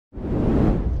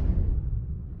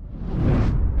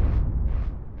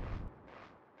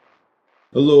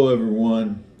Hello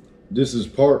everyone, this is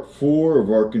part 4 of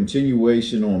our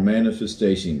continuation on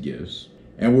manifestation gifts,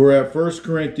 and we're at 1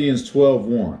 Corinthians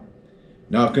 12:1.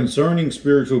 Now concerning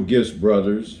spiritual gifts,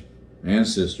 brothers and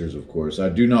sisters, of course, I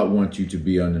do not want you to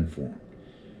be uninformed.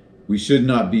 We should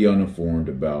not be uninformed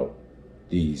about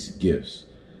these gifts.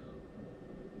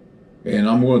 And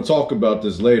I'm going to talk about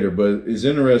this later, but it's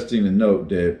interesting to note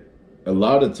that a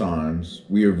lot of times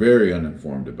we are very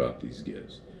uninformed about these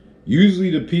gifts. Usually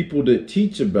the people that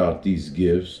teach about these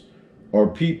gifts are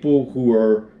people who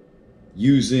are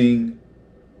using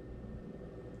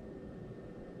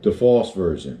the false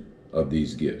version of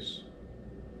these gifts.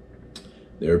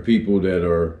 There are people that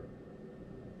are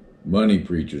money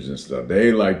preachers and stuff.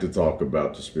 They like to talk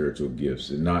about the spiritual gifts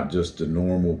and not just the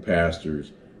normal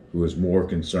pastors who is more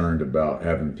concerned about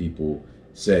having people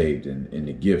saved, and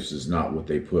the gifts is not what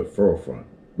they put forefront.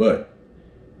 But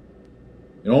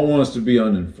you don't want us to be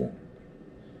uninformed.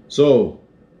 So,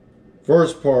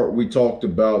 first part, we talked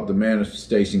about the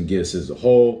manifestation gifts as a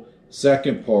whole.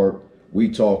 Second part, we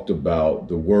talked about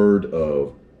the word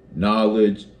of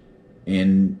knowledge.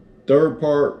 And third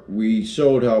part, we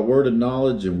showed how word of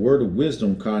knowledge and word of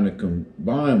wisdom kind of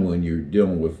combine when you're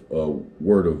dealing with a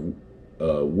word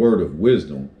of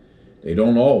wisdom. They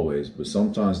don't always, but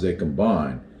sometimes they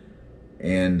combine.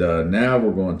 And now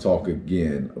we're going to talk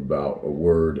again about a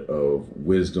word of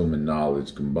wisdom and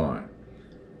knowledge combined.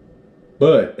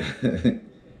 But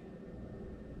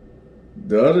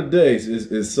the other days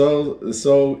is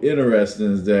so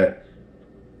interesting is that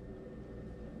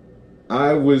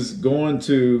I was going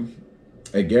to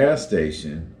a gas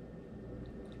station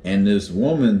and this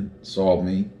woman saw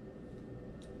me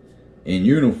in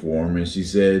uniform and she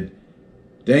said,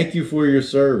 "Thank you for your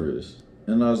service."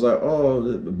 And I was like,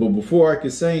 oh, but before I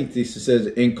could say anything, she says,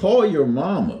 "And call your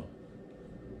mama."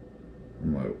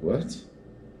 I'm like, what?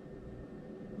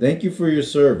 "Thank you for your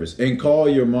service and call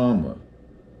your mama."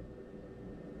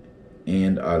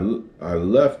 And I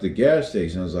left the gas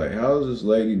station. I was like, how does this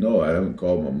lady know I haven't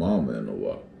called my mama in a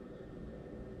while?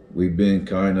 We've been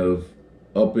kind of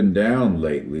up and down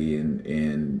lately.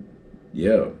 And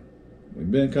yeah,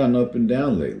 we've been kind of up and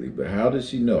down lately. But how does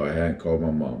she know I hadn't called my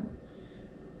mama?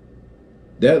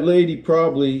 That lady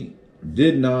probably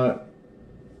did not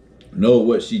know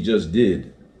what she just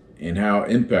did and how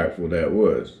impactful that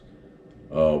was.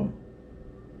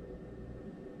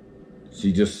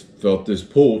 She just felt this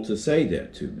pull to say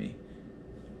that to me.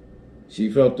 She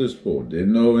felt this pull,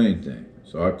 didn't know anything.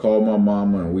 So I called my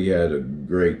mama and we had a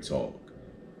great talk.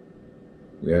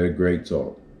 We had a great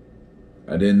talk.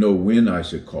 I didn't know when I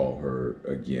should call her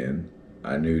again.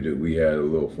 I knew that we had a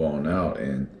little falling out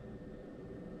and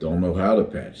don't know how to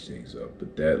patch things up.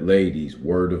 But that lady's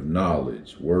word of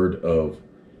knowledge, word of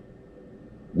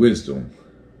wisdom,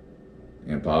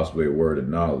 and possibly a word of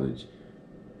knowledge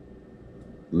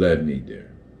led me there.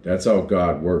 That's how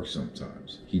God works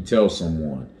sometimes. He tells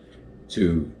someone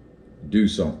to do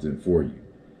something for you.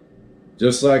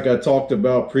 Just like I talked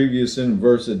about previous in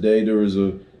verse a day, there was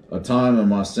a time in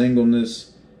my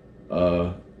singleness,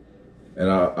 and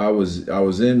I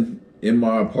was in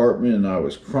my apartment and I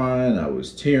was crying, I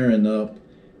was tearing up,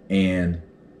 and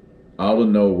out of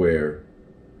nowhere,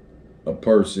 a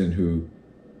person who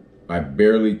I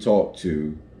barely talked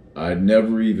to, I'd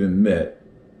never even met.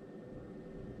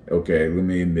 Okay, let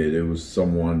me admit, it was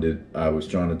someone that I was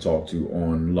trying to talk to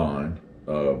online,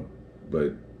 but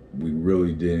we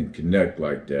really didn't connect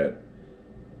like that.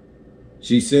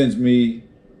 She sends me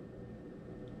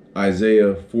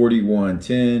Isaiah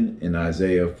 41:10 and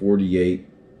Isaiah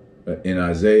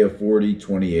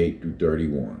 40:28 through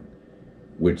 31,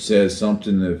 which says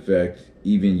something to the effect,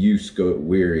 "Even you get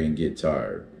weary and get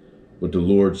tired, but the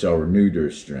Lord shall renew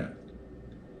their strength."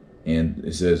 And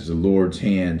it says, "The Lord's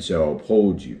hand shall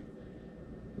uphold you."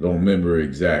 I don't remember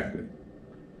exactly.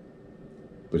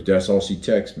 But that's all she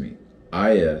texted me.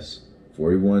 IS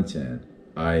 41:10,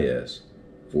 IS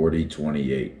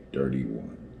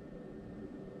 40:28-31.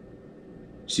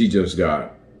 She just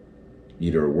got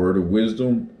either a word of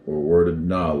wisdom or a word of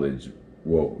knowledge.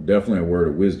 Well, definitely a word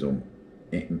of wisdom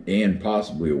and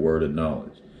possibly a word of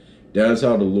knowledge. That's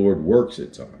how the Lord works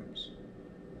at times.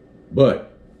 But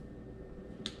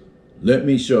let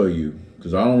me show you,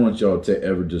 because I don't want y'all to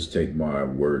ever just take my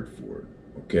word for it,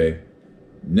 okay?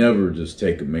 Never just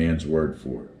take a man's word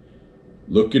for it.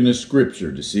 Look in the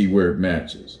scripture to see where it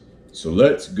matches. So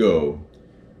let's go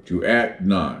to Acts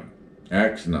 9.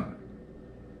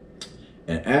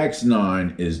 And Acts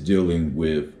 9 is dealing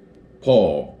with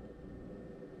Paul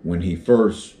when he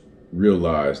first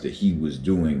realized that he was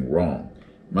doing wrong.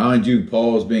 Mind you,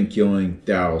 Paul's been killing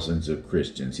thousands of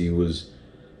Christians. He was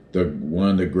one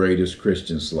of the greatest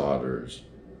Christian slaughterers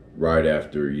right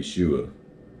after Yeshua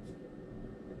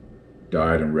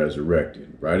died and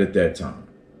resurrected, right at that time.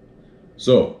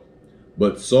 So,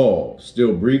 but Saul,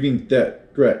 still breathing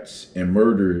threats and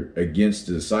murder against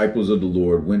the disciples of the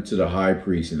Lord, went to the high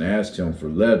priest and asked him for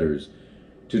letters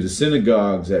to the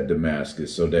synagogues at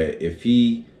Damascus, so that if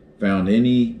he found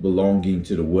any belonging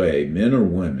to the way, men or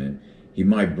women, he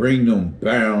might bring them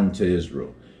bound to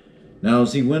Israel. Now,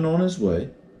 as he went on his way,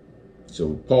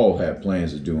 so Paul had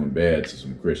plans of doing bad to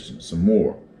some Christians, some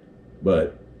more.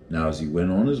 But now as he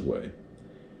went on his way,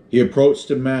 he approached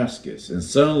Damascus, and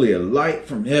suddenly a light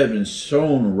from heaven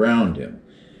shone around him.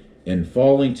 And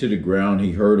falling to the ground,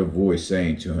 he heard a voice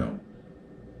saying to him,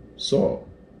 Saul,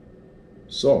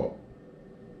 Saul,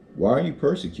 why are you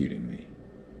persecuting me?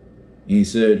 And he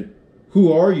said,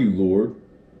 who are you, Lord?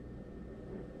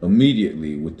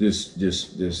 Immediately, with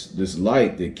this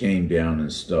light that came down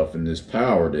and stuff, and this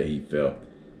power that he felt,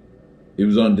 it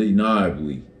was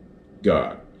undeniably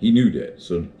God. He knew that.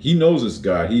 So he knows it's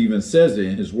God. He even says it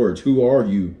in his words. Who are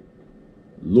you,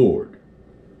 Lord?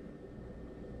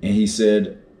 And he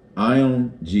said, I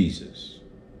am Jesus,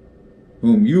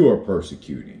 whom you are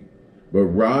persecuting. But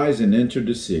rise and enter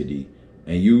the city,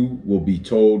 and you will be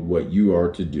told what you are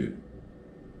to do.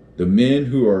 The men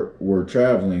who were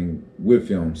traveling with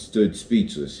him stood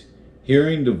speechless,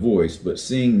 hearing the voice, but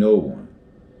seeing no one.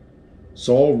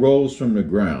 Saul rose from the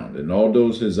ground, and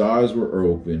although his eyes were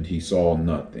opened, he saw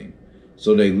nothing.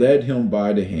 So they led him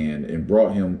by the hand and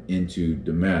brought him into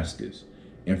Damascus.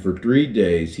 And for 3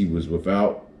 days he was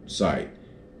without sight,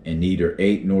 and neither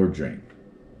ate nor drank.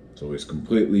 So he's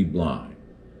completely blind.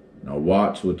 Now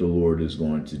watch what the Lord is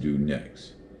going to do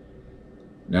next.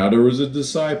 Now there was a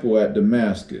disciple at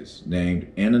Damascus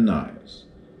named Ananias.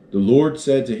 The Lord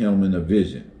said to him in a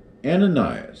vision,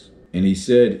 Ananias. And he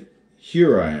said,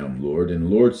 Here I am, Lord. And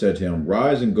the Lord said to him,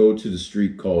 Rise and go to the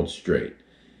street called Straight.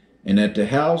 And at the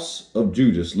house of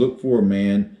Judas, look for a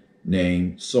man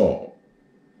named Saul.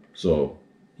 So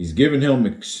he's giving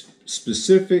him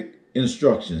specific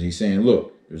instructions. He's saying,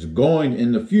 look,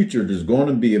 in the future, there's going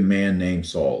to be a man named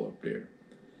Saul up there.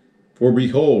 For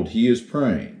behold, he is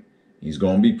praying. He's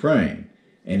going to be praying.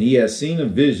 And he has seen a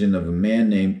vision of a man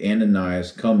named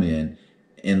Ananias come in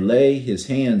and lay his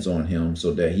hands on him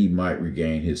so that he might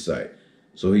regain his sight.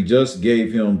 So he just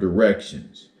gave him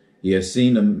directions. He has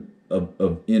seen in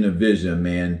a vision a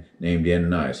man named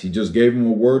Ananias. He just gave him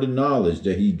a word of knowledge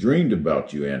that he dreamed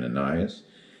about you, Ananias.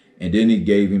 And then he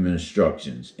gave him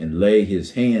instructions and lay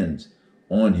his hands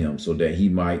on him so that he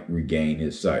might regain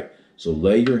his sight. So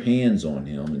lay your hands on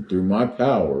him, and through my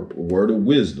power, a word of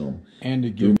wisdom, and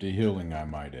the gift of healing, I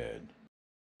might add,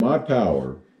 my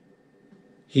power,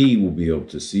 he will be able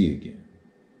to see again.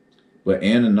 But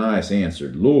Ananias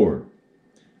answered, Lord,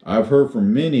 I've heard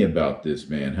from many about this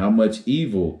man, how much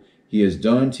evil he has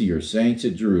done to your saints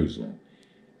at Jerusalem.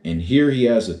 And here he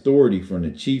has authority from the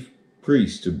chief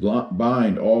priests to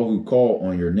bind all who call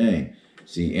on your name.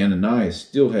 See, Ananias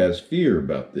still has fear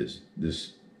about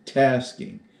this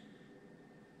tasking.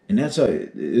 And that's how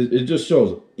it just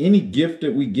shows any gift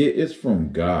that we get is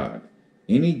from God.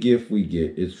 Any gift we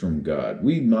get is from God.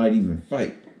 We might even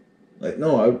fight. Like,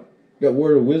 no, I got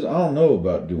word of wisdom. I don't know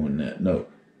about doing that. No.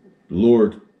 The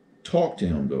Lord talked to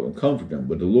him, though, and comforted him.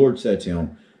 But the Lord said to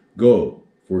him, Go,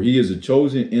 for he is a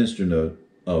chosen instrument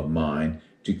of mine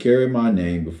to carry my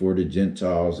name before the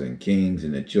Gentiles and kings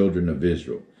and the children of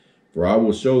Israel. For I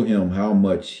will show him how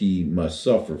much he must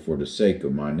suffer for the sake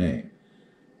of my name.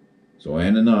 So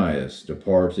Ananias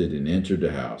departed and entered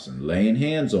the house, and laying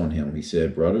hands on him, he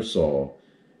said, Brother Saul,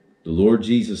 the Lord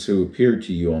Jesus, who appeared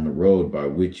to you on the road by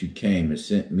which you came, has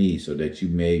sent me so that you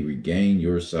may regain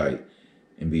your sight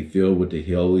and be filled with the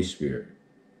Holy Spirit.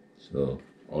 So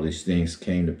all these things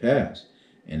came to pass,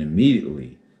 and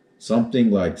immediately something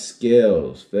like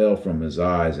scales fell from his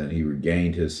eyes, and he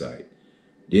regained his sight.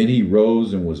 Then he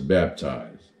rose and was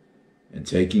baptized, and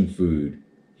taking food,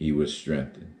 he was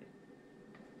strengthened.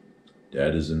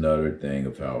 That is another thing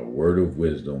of how a word of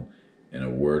wisdom and a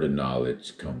word of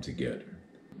knowledge come together.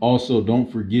 Also, don't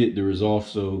forget there is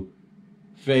also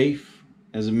faith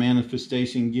as a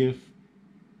manifestation gift,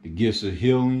 the gifts of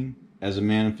healing as a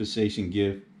manifestation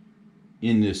gift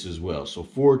in this as well. So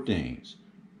 4 things: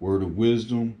 word of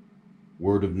wisdom,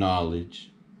 word of knowledge,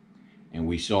 and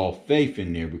we saw faith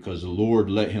in there because the Lord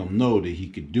let him know that he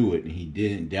could do it, and he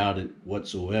didn't doubt it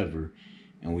whatsoever.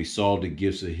 And we saw the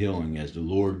gifts of healing as the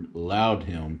Lord allowed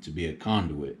him to be a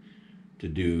conduit to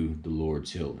do the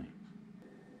Lord's healing.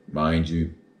 Mind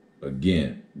you,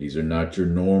 again, these are not your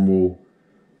normal,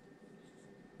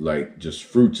 like just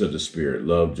fruits of the Spirit: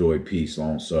 love, joy, peace,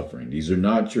 long suffering. These are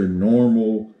not your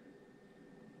normal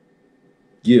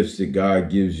gifts that God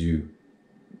gives you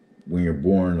when you're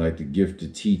born, like the gift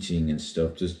of teaching and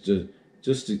stuff, just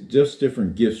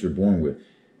different gifts you're born with.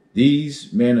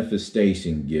 These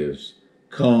manifestation gifts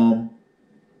come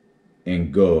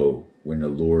and go when the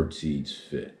Lord sees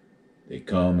fit. They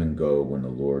come and go when the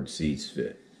Lord sees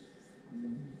fit.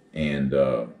 And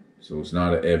so it's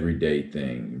not an everyday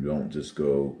thing. You don't just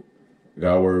go, I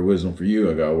got a word of wisdom for you,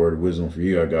 I got a word of wisdom for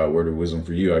you, I got a word of wisdom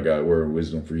for you, I got a word of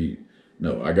wisdom for you.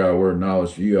 No, I got a word of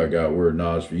knowledge for you, I got a word of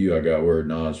knowledge for you, I got a word of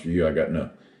knowledge for you, no.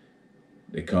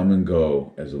 They come and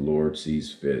go as the Lord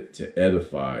sees fit to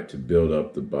edify, to build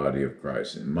up the body of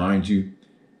Christ. And mind you,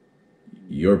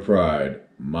 your pride,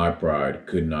 my pride,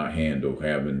 could not handle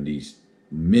having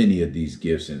many of these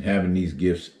gifts and having these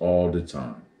gifts all the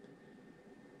time.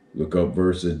 Look up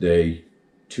verse a day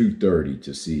 230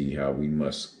 to see how we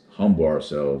must humble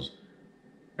ourselves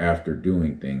after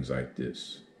doing things like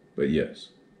this. But yes,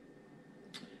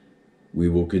 we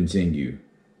will continue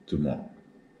tomorrow.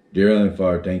 Dear Heavenly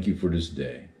Father, thank you for this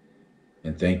day.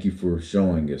 And thank you for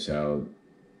showing us how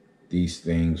these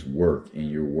things work in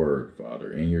your word,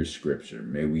 Father, in your scripture.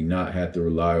 May we not have to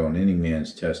rely on any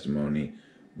man's testimony,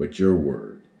 but your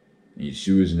word. In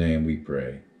Yeshua's name we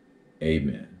pray.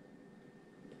 Amen.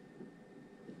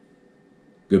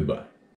 Goodbye.